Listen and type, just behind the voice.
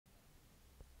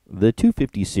The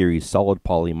 250 series solid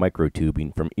poly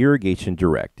microtubing from Irrigation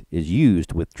Direct is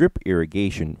used with drip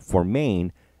irrigation for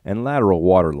main and lateral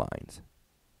water lines.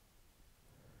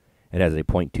 It has a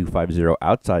 .250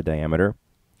 outside diameter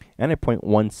and a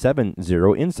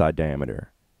 .170 inside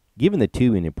diameter, giving the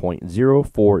tubing a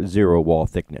 .040 wall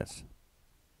thickness.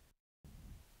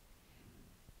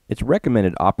 Its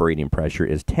recommended operating pressure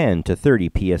is 10 to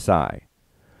 30 psi,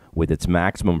 with its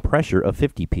maximum pressure of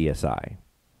 50 psi.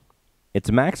 Its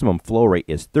maximum flow rate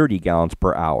is 30 gallons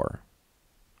per hour.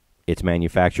 It's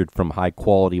manufactured from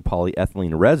high-quality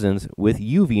polyethylene resins with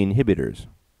UV inhibitors.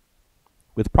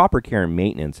 With proper care and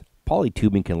maintenance,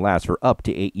 polytubing can last for up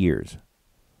to 8 years.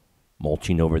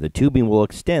 Mulching over the tubing will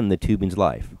extend the tubing's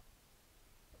life.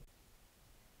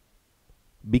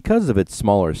 Because of its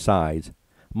smaller size,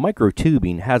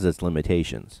 microtubing has its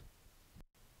limitations.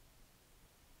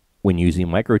 When using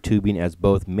microtubing as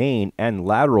both main and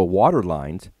lateral water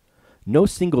lines, no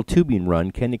single tubing run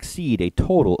can exceed a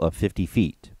total of 50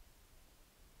 feet.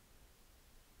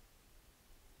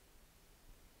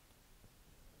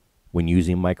 When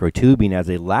using microtubing as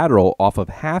a lateral off of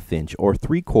 1/2 inch or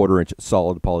 3/4 inch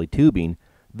solid poly tubing,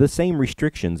 the same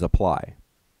restrictions apply.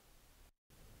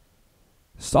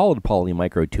 Solid poly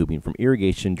microtubing from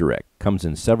Irrigation Direct comes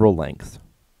in several lengths.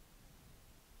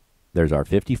 There's our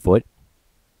 50-foot,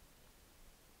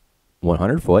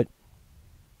 100-foot,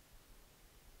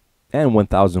 and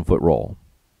 1,000-foot roll.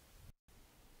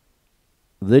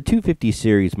 The 250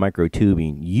 series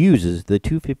microtubing uses the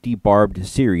 250 barbed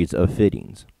series of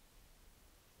fittings.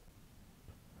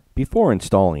 Before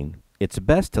installing, it's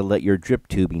best to let your drip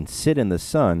tubing sit in the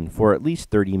sun for at least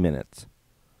 30 minutes.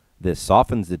 This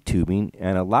softens the tubing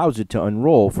and allows it to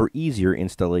unroll for easier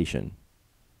installation.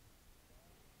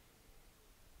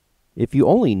 If you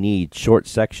only need short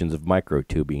sections of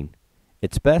microtubing,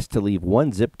 it's best to leave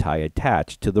one zip tie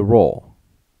attached to the roll.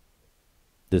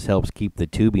 This helps keep the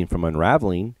tubing from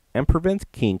unraveling and prevents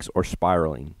kinks or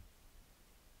spiraling.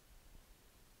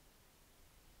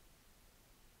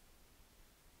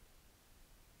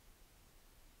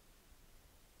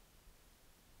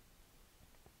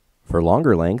 For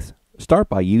longer lengths, start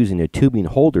by using a tubing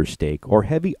holder stake or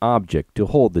heavy object to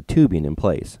hold the tubing in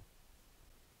place.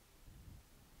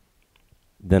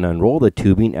 Then unroll the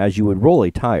tubing as you would roll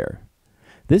a tire.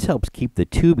 This helps keep the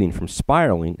tubing from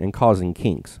spiraling and causing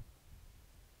kinks.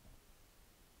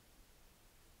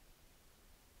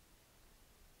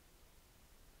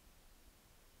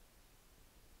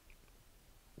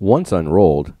 Once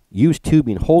unrolled, use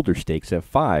tubing holder stakes at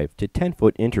 5 to 10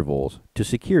 foot intervals to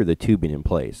secure the tubing in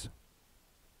place.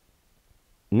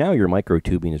 Now your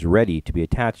microtubing is ready to be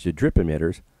attached to drip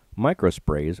emitters,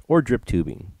 microsprays, or drip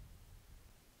tubing.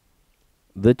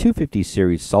 The 250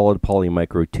 series solid poly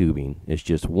microtubing is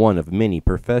just one of many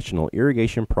professional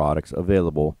irrigation products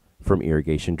available from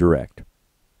Irrigation Direct.